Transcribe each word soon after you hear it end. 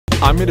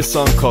I made a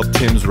song called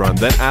Tim's Run,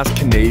 then asked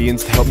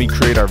Canadians to help me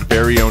create our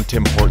very own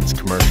Tim Hortons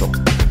commercial.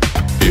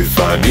 If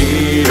I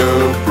need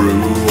a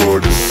brew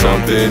or just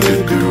something to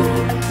do,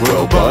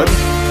 well bud,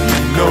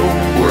 you know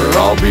where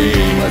I'll be.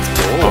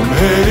 I'm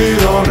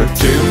headed on a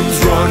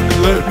Tim's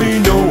Run, let me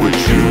know what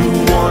you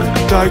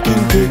want, I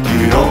can pick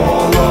it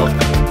all up.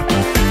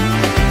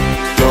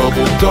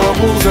 Double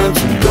doubles and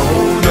some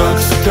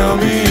donuts, tell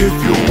me if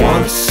you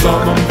want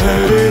some. I'm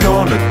headed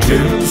on a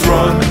Tim's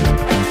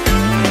Run.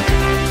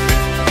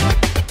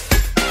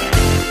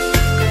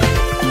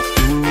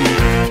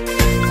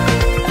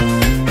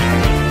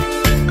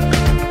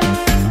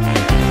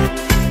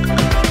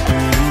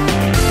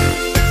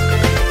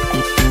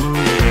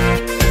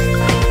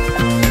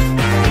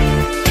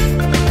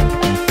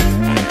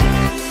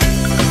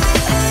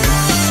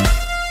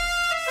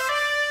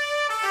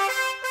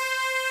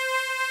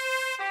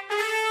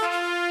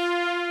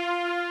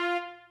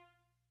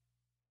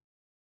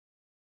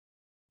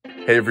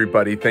 Hey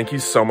everybody, thank you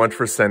so much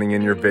for sending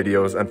in your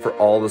videos and for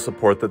all the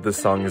support that this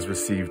song has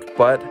received,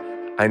 but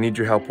I need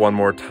your help one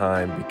more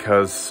time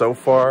because so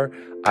far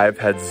I've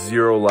had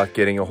zero luck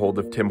getting a hold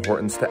of Tim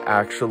Hortons to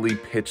actually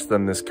pitch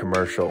them this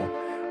commercial.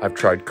 I've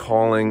tried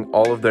calling,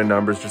 all of their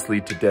numbers just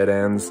lead to dead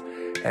ends,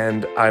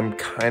 and I'm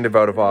kind of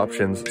out of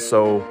options,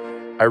 so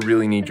I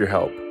really need your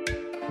help.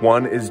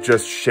 One is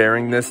just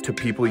sharing this to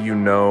people you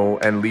know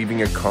and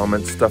leaving a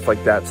comment, stuff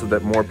like that, so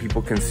that more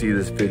people can see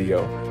this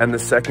video. And the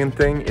second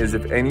thing is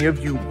if any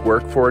of you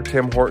work for a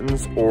Tim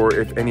Hortons or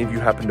if any of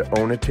you happen to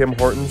own a Tim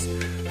Hortons,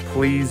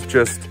 please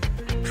just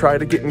try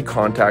to get in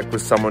contact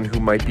with someone who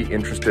might be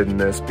interested in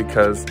this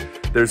because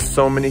there's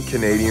so many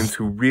Canadians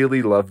who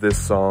really love this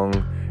song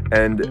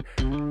and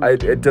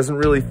it doesn't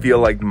really feel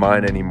like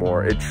mine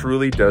anymore. It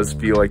truly does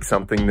feel like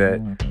something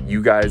that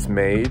you guys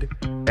made.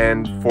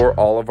 And for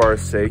all of our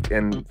sake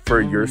and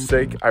for your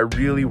sake, I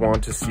really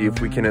want to see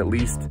if we can at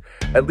least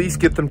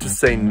get them to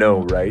say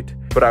no, right?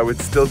 But I would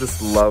still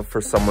just love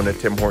for someone at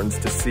Tim Hortons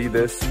to see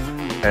this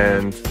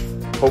and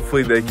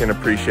hopefully they can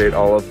appreciate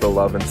all of the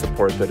love and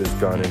support that has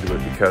gone into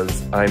it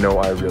because I know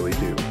I really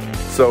do.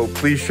 So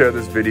please share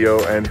this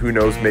video and who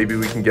knows, maybe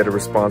we can get a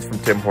response from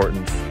Tim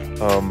Hortons.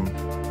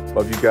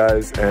 Love you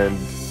guys and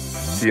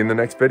see you in the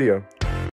next video.